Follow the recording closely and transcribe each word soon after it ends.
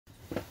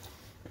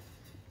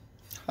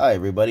Hi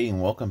everybody,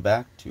 and welcome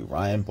back to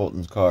Ryan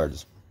Bolton's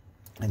Cards.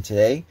 And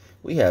today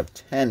we have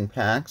 10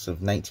 packs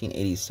of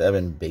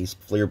 1987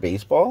 Fleer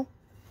Baseball.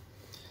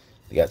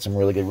 We got some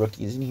really good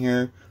rookies in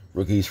here.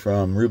 Rookies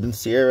from Ruben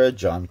Sierra,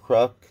 John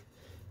Kruk,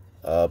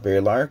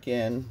 Barry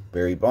Larkin,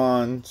 Barry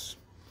Bonds,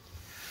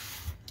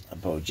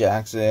 Bo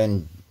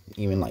Jackson,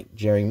 even like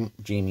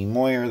Jamie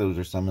Moyer. Those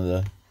are some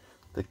of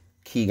the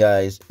key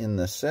guys in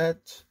the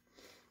set.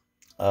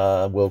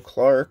 Will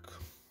Clark.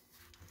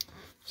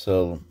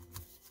 So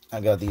I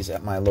got these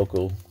at my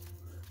local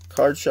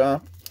card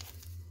shop,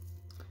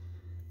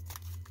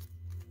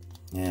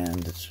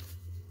 and it's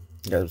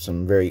got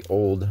some very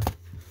old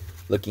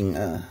looking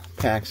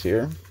packs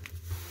here.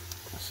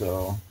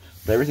 So,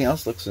 but everything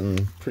else looks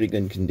in pretty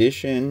good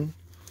condition.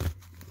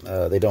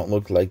 They don't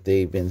look like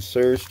they've been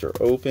searched or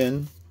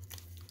opened.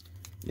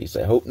 At least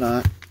I hope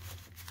not.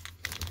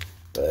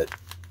 But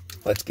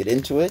let's get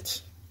into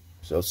it.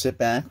 So sit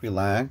back,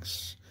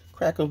 relax,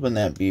 crack open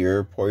that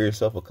beer, pour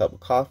yourself a cup of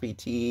coffee,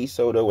 tea,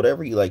 soda,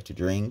 whatever you like to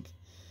drink,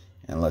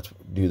 and let's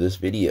do this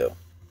video.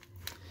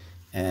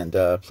 And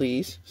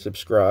please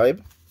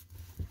subscribe.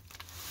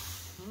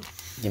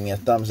 Give me a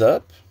thumbs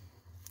up.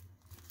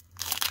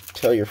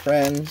 Tell your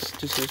friends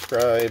to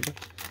subscribe.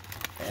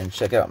 And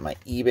check out my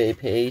eBay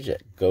page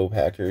at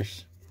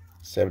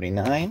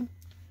GoPackers79.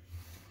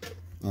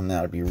 And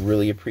that would be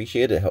really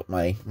appreciated to help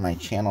my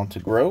channel to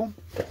grow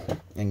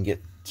and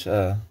get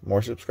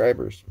more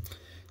subscribers.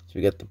 So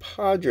we got the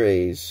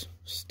Padres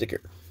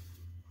sticker.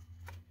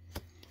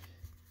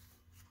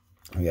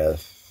 We got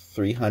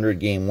 300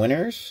 game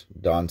winners,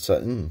 Don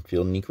Sutton and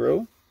Phil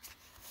Niekro.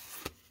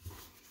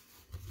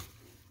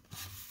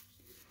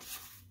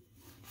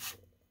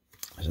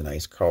 There's a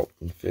nice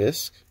Carlton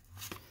Fisk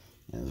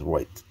and his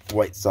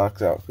White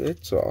Sox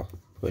outfit, so I'll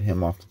put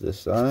him off to the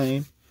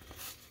side.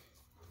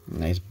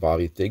 Nice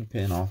Bobby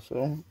Thigpen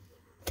also.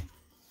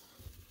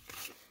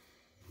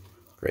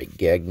 Greg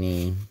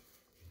Gagne,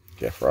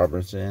 Jeff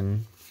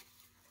Robertson,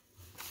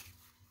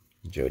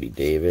 Jody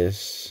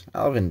Davis,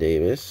 Alvin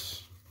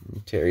Davis,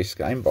 and Terry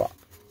Steinbach.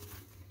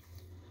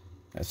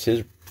 That's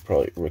his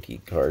probably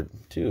rookie card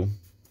too,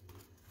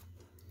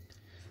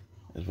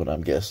 is what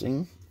I'm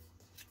guessing.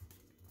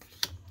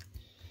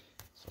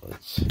 So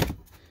let's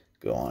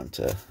go on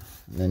to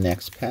the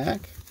next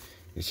pack.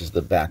 This is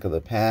the back of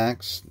the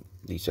packs.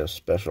 These have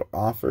special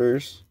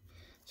offers.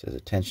 It says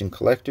attention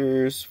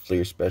collectors,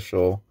 Fleer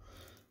special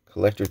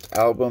collector's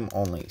album,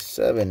 only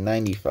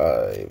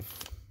 $7.95.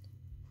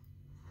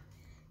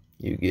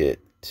 You get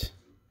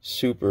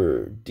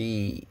Super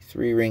D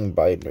 3-ring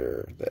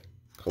binder that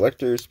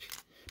collectors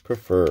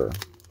prefer.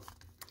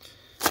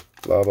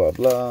 Blah blah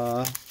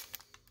blah.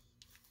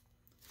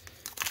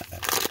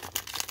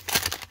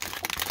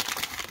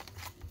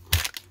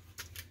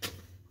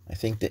 I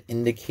think the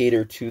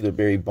indicator to the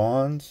Barry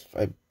Bonds,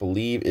 I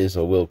believe, is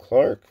a Will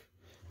Clark.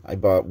 I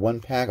bought one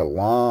pack a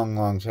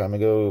long time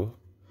ago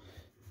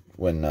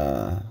when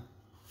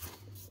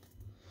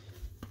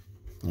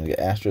you get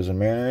Astros and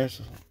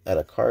Mariners at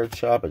a card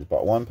shop. I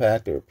bought one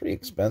pack. They were pretty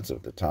expensive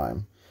at the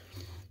time.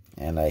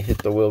 And I hit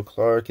the Will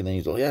Clark, and then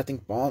he's like, yeah, I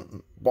think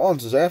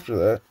Bonds is after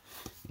that.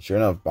 And sure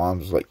enough,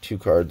 Bonds was like 2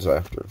 cards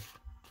after. And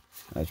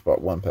I just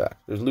bought one pack.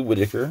 There's Lou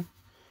Whitaker,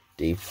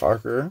 Dave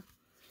Parker.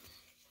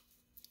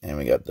 And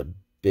we got the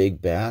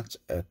big bats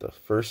at the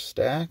first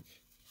stack.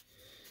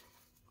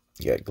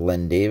 You got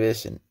Glenn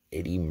Davis and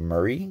Eddie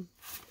Murray.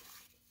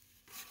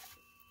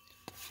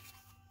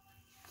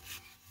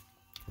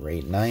 Ray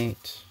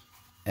Knight.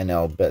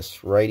 NL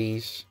Best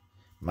Righties.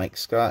 Mike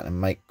Scott and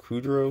Mike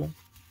Kudrow.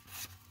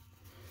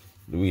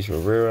 Luis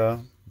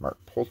Rivera. Mark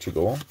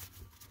Portugal.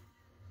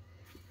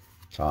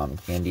 Tom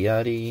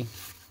Candiotti.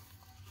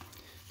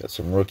 Got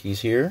some rookies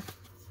here.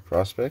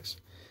 Prospects.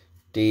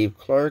 Dave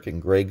Clark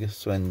and Greg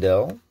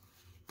Swindell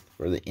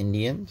for the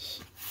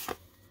Indians.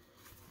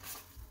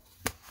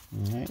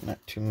 Alright, not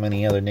too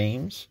many other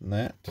names than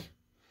that.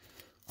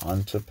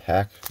 On to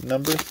pack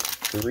number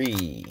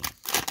 3.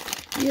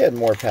 He had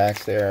more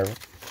packs there,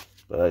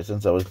 but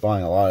since I was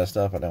buying a lot of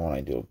stuff, I didn't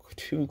want to do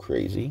too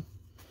crazy.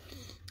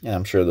 And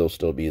I'm sure they'll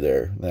still be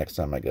there the next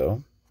time I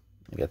go.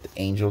 I got the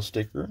Angel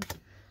sticker.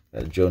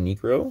 Got Joe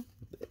Niekro,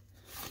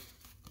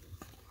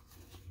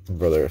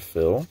 brother of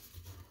Phil.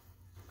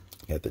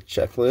 Got the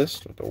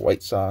checklist with the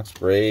White Sox,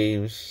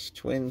 Braves,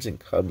 Twins, and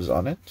Cubs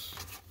on it.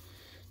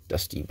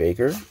 Dusty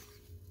Baker.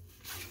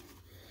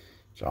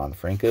 John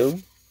Franco.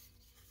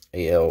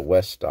 AL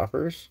West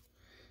stoppers.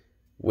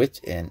 Witt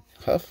and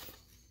Huff.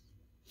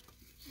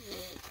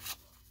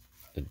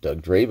 The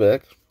Doug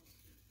Drabek.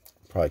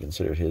 Probably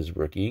considered his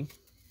rookie.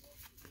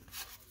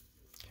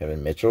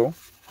 Kevin Mitchell.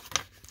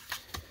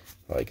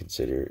 Probably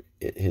consider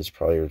it his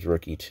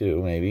rookie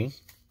too, maybe.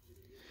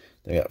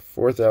 They got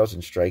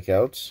 4,000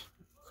 strikeouts.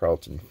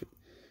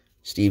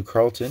 Steve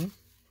Carlton.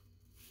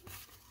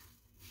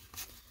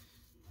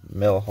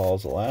 Mel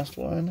Hall's the last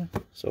one.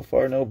 So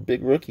far, no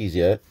big rookies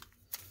yet.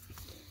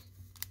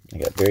 I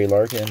got Barry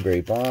Larkin,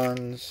 Barry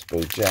Bonds,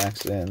 Bo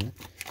Jackson, and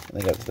they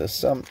got the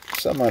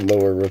somewhat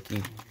lower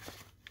rookie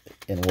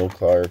in Will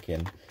Clark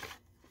and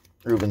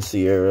Ruben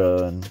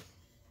Sierra and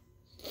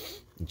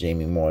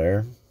Jamie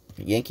Moyer.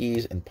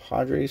 Yankees and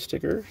Padres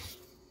stickers.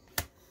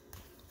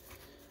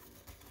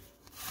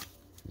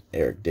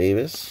 Eric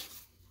Davis.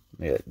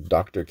 We got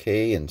Dr.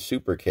 K and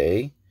Super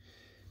K.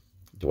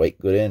 Dwight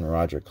Gooden and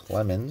Roger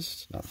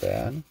Clemens. Not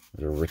bad.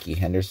 There's a Ricky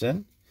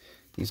Henderson.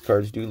 These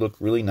cards do look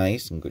really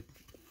nice and good,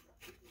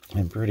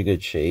 in pretty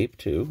good shape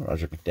too.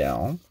 Roger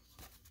McDowell.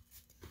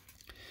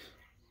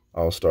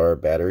 All-Star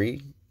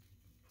Battery.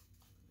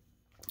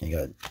 You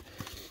got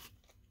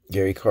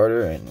Gary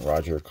Carter and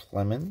Roger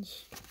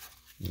Clemens.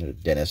 You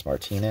got Dennis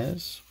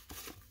Martinez.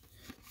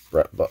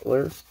 Brett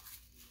Butler.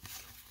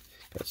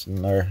 Got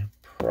some more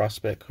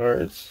prospect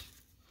cards.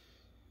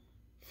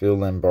 Phil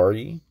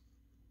Lombardi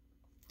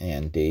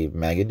and Dave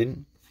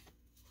Magadan.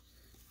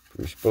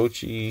 Bruce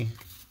Bochy.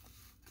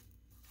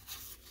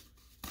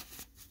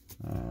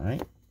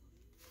 Alright.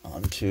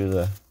 On to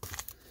the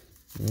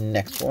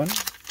next one.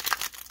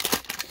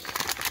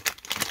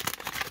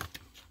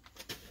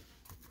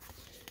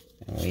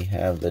 And we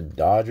have the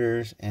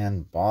Dodgers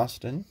and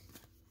Boston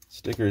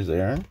stickers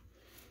there.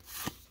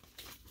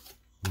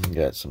 We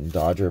got some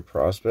Dodger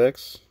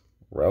prospects.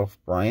 Ralph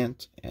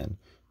Bryant and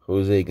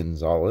Jose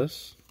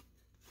Gonzalez.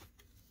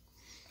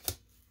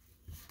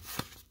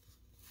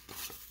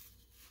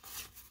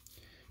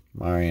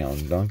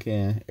 Marion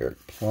Duncan,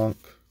 Eric Plunk.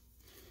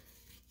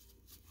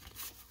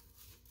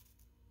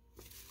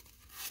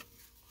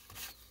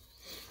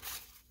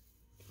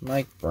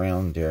 Mike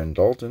Brown, Darren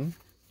Dalton.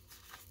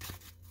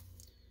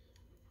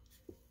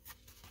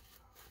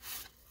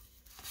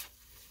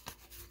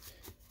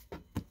 I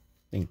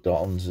think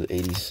Dalton's at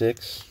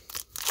 86.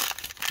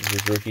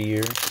 His rookie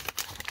year.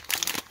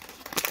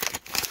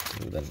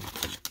 Ooh, then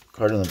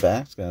card on the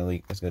back.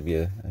 It's gonna be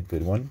a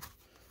good one.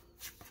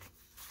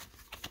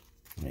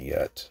 And you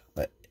got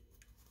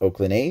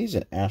Oakland A's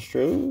and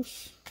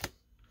Astros.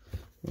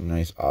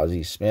 Nice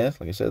Ozzie Smith.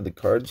 Like I said, the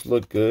cards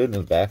look good.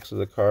 The backs of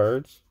the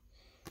cards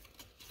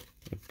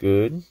look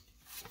good.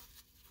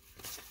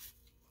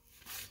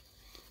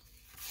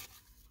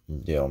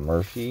 Dale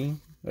Murphy.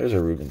 There's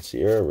a Ruben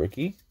Sierra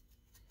rookie.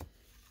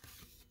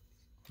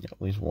 At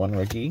least one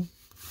rookie.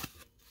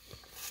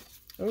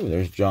 Oh,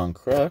 there's John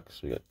Kruk.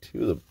 So we got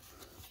two of the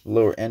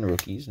lower end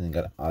rookies. And then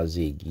got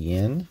Ozzie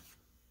Guillen.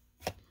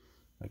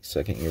 Like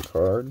second year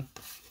card.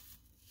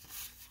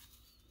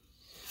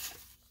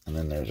 And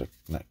then there's a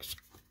next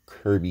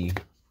Kirby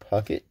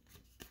Puckett.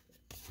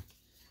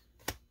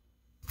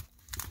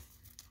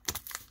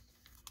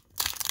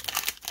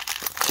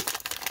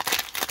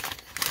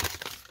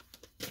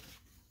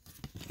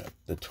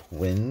 The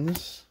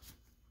Twins.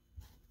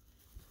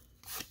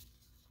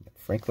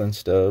 Franklin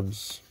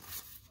Stubbs.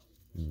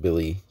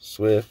 Billy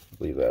Swift. I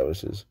believe that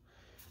was his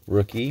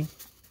rookie.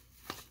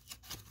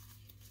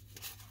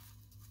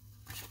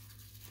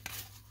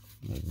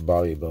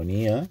 Bobby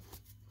Bonilla.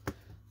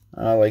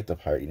 I like the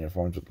Pirate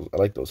uniforms. I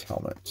like those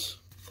helmets.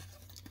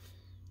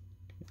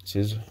 It's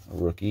his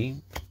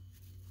rookie.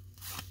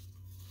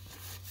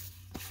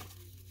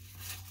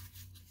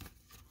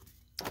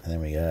 And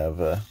then we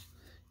have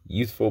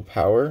Youthful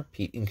Power,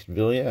 Pete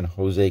Incaviglia and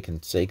Jose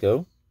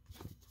Canseco.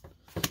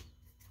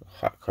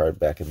 Hot card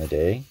back in the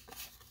day.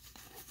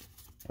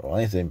 Well,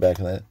 anything back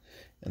in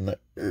the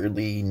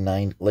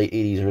late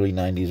 80s, early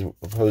 90s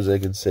of Jose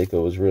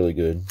Canseco was really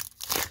good.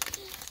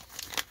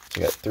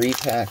 We got 3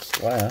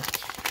 packs left.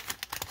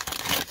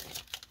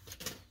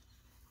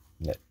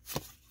 That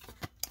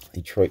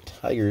Detroit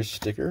Tigers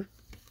sticker.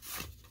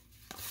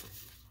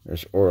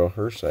 There's Orel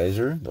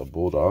Hershiser, the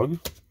Bulldog.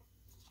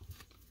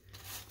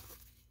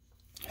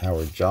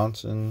 Howard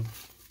Johnson,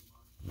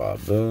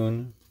 Bob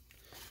Boone,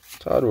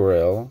 Todd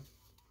Worrell,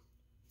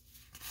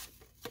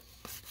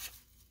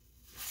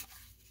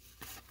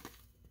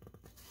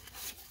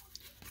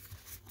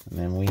 and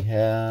then we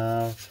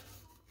have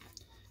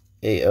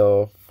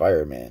AL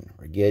Fireman,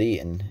 Rigetti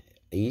and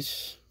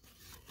Ace.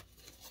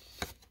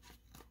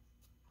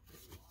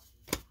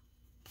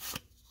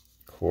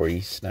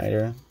 Corey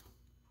Snyder.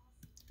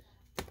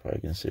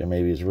 Probably consider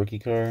maybe his rookie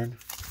card.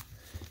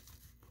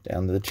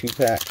 Down to the 2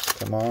 packs.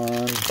 Come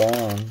on,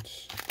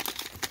 Bonds.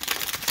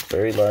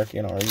 Barry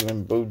Larkin or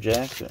even Bo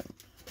Jackson.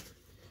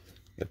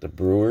 Got the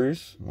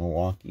Brewers,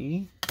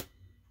 Milwaukee.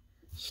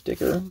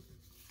 Sticker.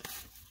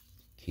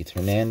 Keith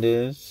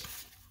Hernandez.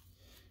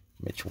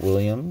 Mitch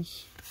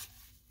Williams.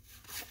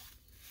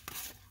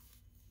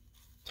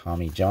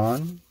 Tommy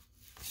John.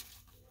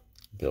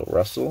 Bill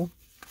Russell.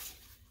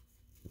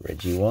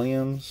 Reggie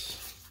Williams.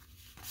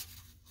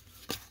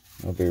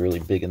 Won't be really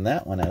big in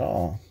that one at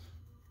all.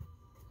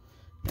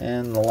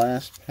 And the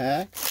last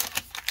pack.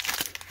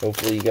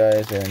 Hopefully you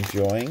guys are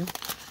enjoying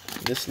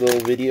this little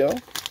video.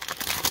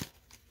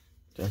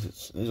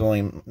 There's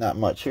only not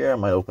much here. I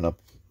might open up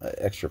an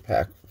extra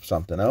pack of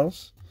something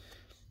else.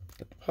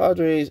 Got the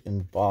Padres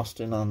in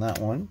Boston on that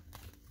one.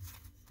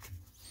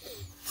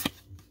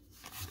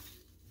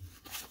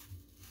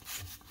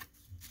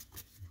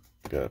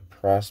 Got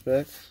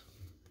prospects.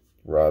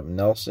 Rob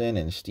Nelson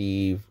and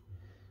Steve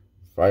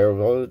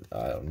Fireveld.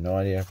 I have no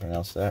idea if I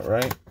pronounced that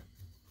right.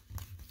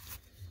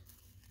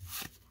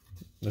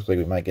 Looks like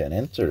we might get an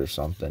insert or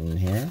something in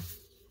here.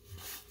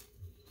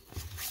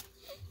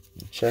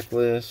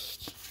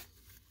 Checklist.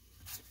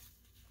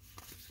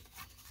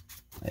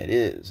 It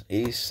is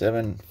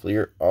 87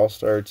 Fleer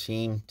All-Star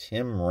Team,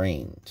 Tim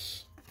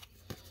Raines.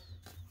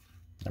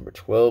 Number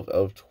 12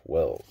 of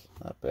 12.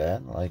 Not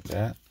bad. I like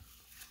that.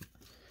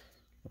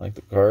 I like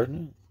the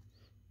card.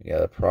 We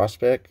got a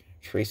prospect,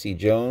 Tracy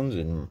Jones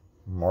and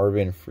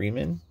Marvin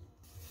Freeman.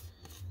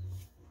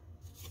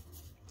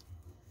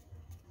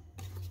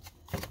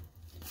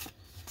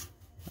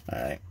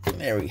 Alright,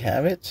 there we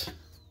have it.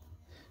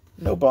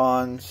 No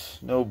Bonds,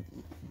 no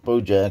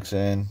Bo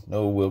Jackson,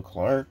 no Will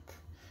Clark,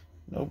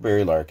 no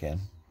Barry Larkin.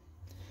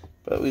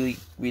 But we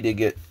did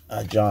get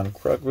a John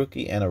Kruk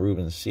rookie and a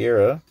Ruben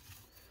Sierra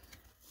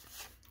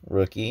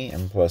rookie,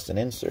 and plus an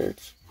insert.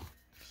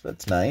 So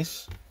that's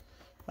nice.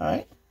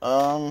 Alright,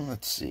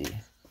 let's see.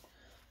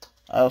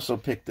 I also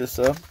picked this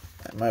up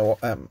at my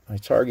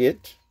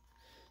Target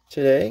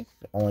today,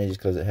 only just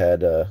because it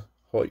had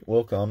Hoyt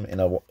Wilkham in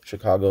a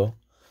Chicago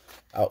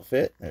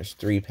outfit. There's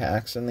 3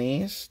 packs in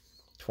these.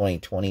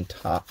 2020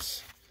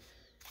 Topps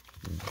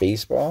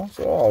Baseball.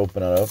 So I'll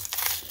open it up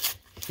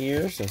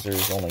here since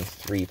there's only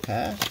 3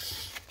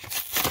 packs.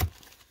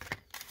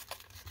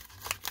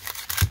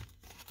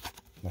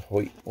 The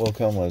Hoyt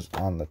Wilkham was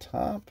on the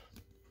top.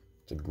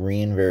 It's a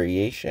green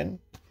variation.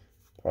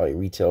 Probably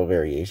retail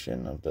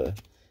variation of the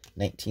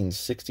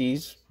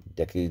 1960s.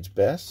 Decade's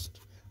Best.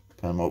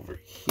 Put them over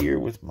here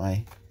with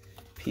my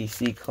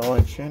PC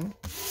collection.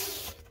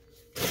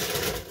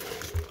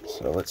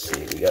 So let's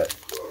see. We got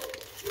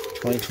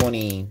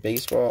 2020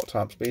 Baseball,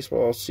 Topps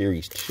Baseball,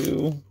 Series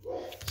 2.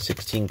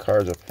 16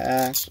 cards a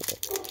pack. So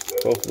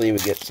hopefully we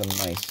get some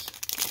nice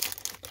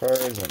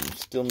cards. I'm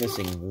still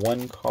missing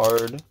 1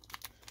 card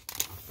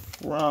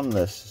from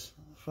the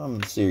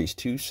Series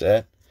 2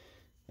 set.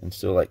 And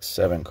still like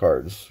 7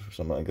 cards or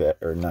something like that.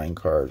 Or 9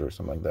 cards or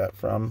something like that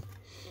from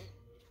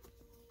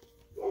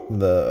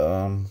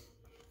the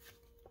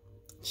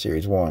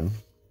Series 1.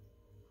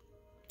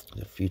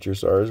 The Future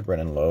Stars,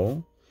 Brennan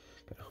Lowe.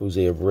 Got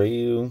Jose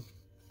Abreu.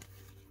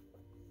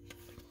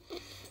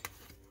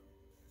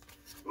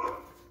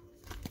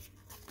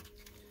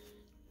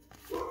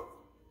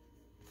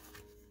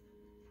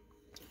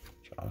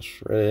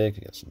 Josh Reddick.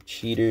 We got some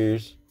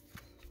cheaters.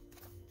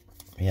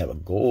 We have a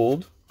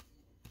gold.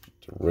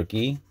 It's a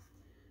rookie.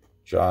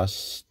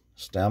 Josh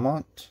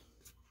Staumont.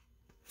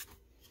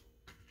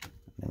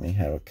 And we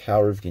have a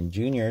Cal Ripken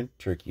Jr.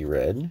 Turkey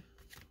Red.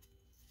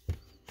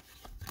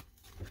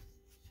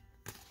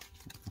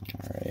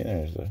 Alright,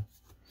 there's the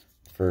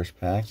first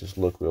pack. Just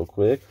look real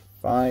quick.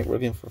 We're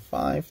looking for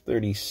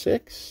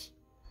 536.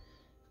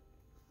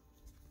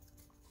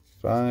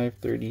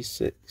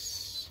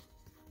 536.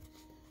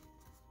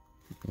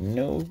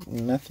 No,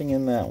 nothing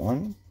in that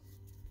one.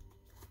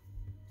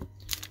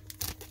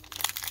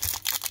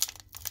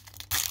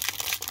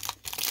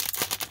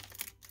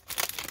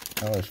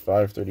 Oh, there's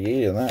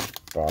 538 in that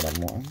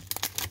bottom one.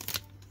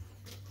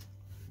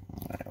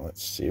 Alright,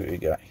 let's see what we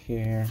got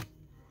here.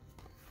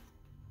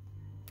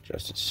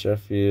 Justice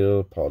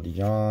Sheffield, Paul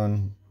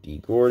DeJong, D.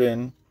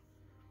 Gordon.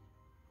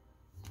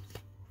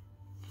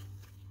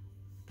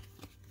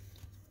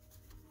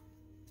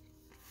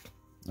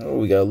 Oh,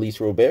 we got Elise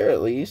Robert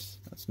at least.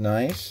 That's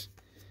nice.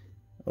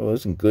 Oh,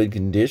 it's in good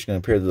condition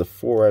compared to the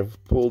 4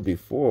 I've pulled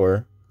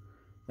before.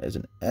 That's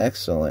an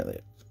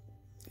excellent.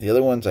 The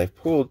other ones I've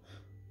pulled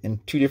in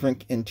two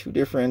different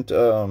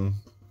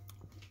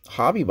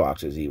hobby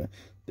boxes even.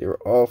 They were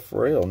all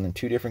frail and in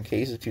 2 different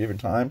cases, 2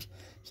 different times.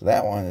 So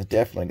that one is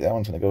definitely, that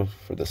one's going to go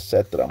for the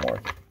set that I'm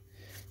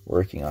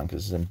working on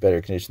because it's in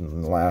better condition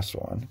than the last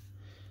one.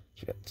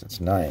 It's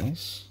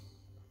nice.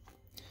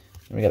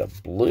 Then we got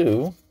a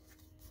blue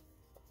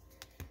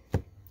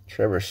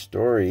Trevor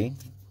Story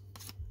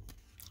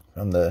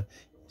from the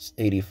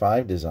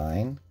 85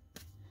 design,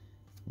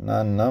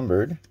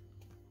 non-numbered.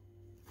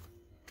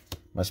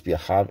 Must be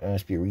a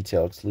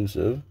retail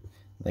exclusive.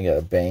 They got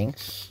a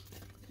Banks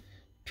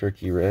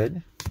Turkey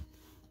Red.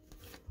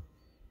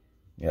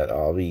 You got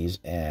Albies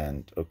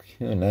and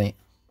Okuna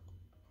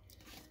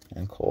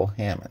and Cole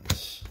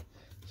Hammonds.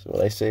 So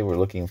what I say, we're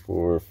looking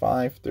for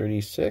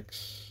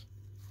 536.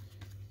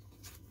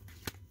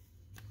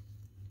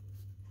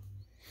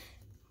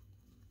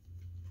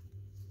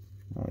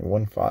 Only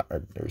 1 5,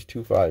 or there's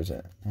 2 5s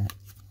in it.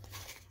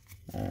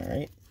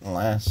 Alright,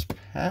 last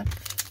pack.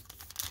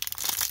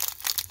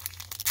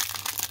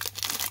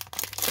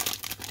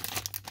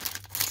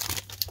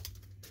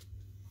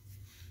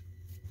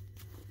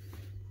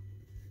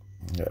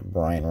 Got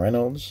Brian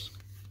Reynolds,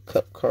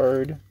 Cup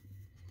card.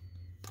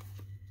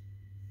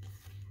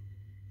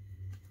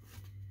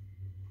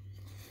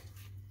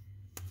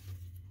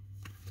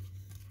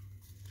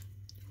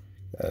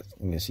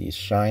 You can see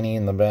shiny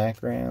in the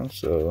background,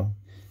 so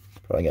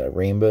probably got a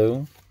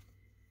rainbow.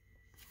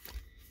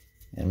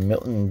 And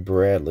Milton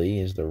Bradley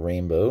is the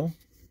rainbow.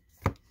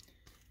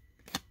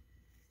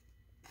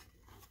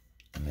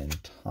 And then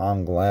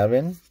Tom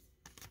Glavine,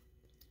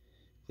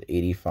 the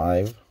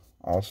 85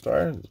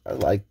 All-Star. I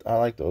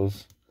like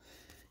those.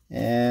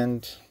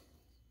 And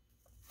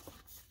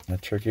A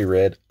turkey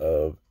red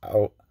of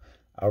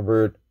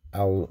Albert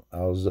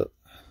Alazorie.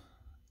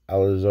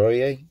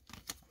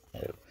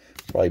 I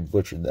probably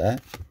butchered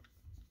that.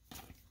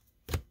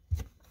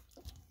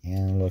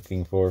 And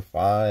looking for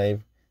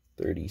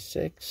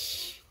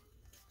 536.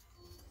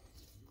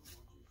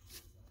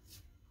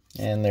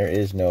 And there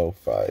is no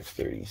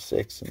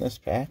 536 in this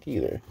pack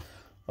either.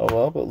 Oh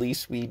well, but at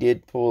least we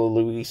did pull a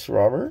Luis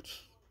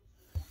Roberts.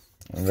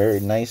 A very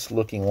nice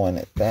looking one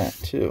at that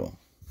too.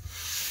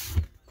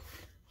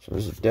 So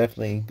this is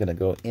definitely going to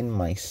go in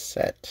my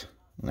set.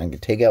 And I can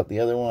take out the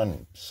other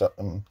one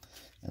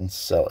and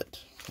sell it.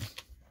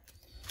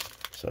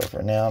 So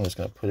for now, I'm just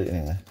going to put it in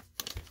a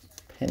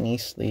penny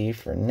sleeve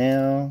for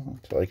now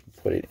until I can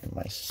put it in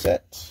my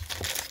set.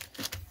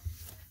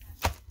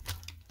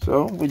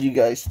 So what do you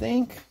guys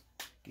think?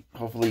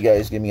 Hopefully you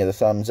guys give me a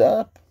thumbs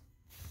up.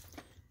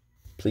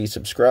 Please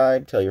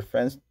subscribe. Tell your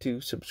friends to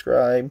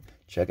subscribe.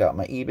 Check out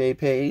my eBay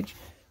page.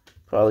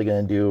 Probably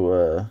going to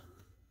do...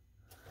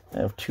 I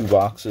have 2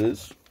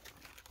 boxes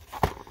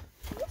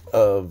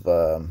of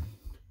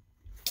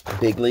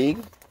Big League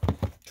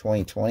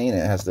 2020, and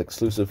it has the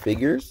exclusive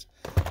figures.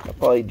 I'll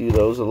probably do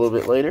those a little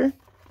bit later.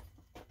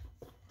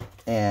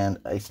 And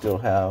I still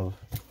have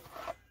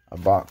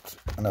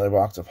another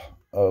box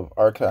of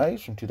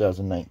archives from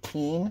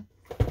 2019.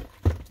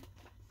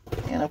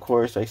 And of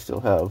course, I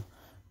still have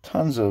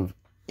tons of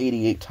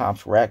 88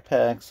 Topps rack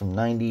packs, some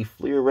 90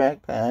 Fleer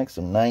rack packs,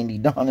 some 90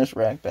 Donruss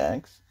rack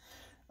packs.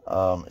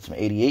 Some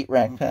 88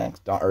 rack packs,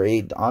 or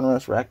 8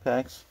 Donruss rack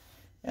packs,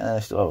 and I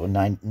still have a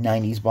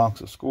 90s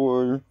box of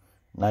Score,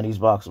 90s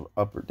box of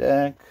Upper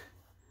Deck,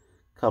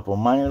 a couple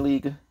minor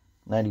league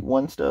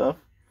 91 stuff.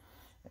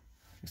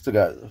 Still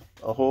got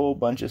a whole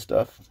bunch of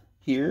stuff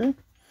here,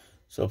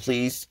 so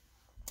please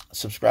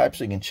subscribe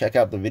so you can check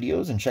out the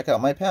videos and check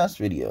out my past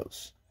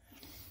videos.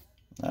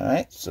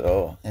 Alright,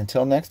 so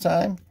until next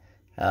time,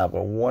 have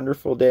a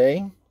wonderful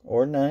day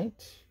or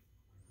night,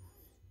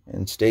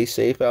 and stay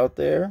safe out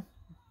there.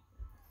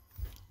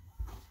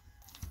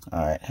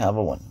 All right, have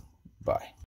a one. Bye.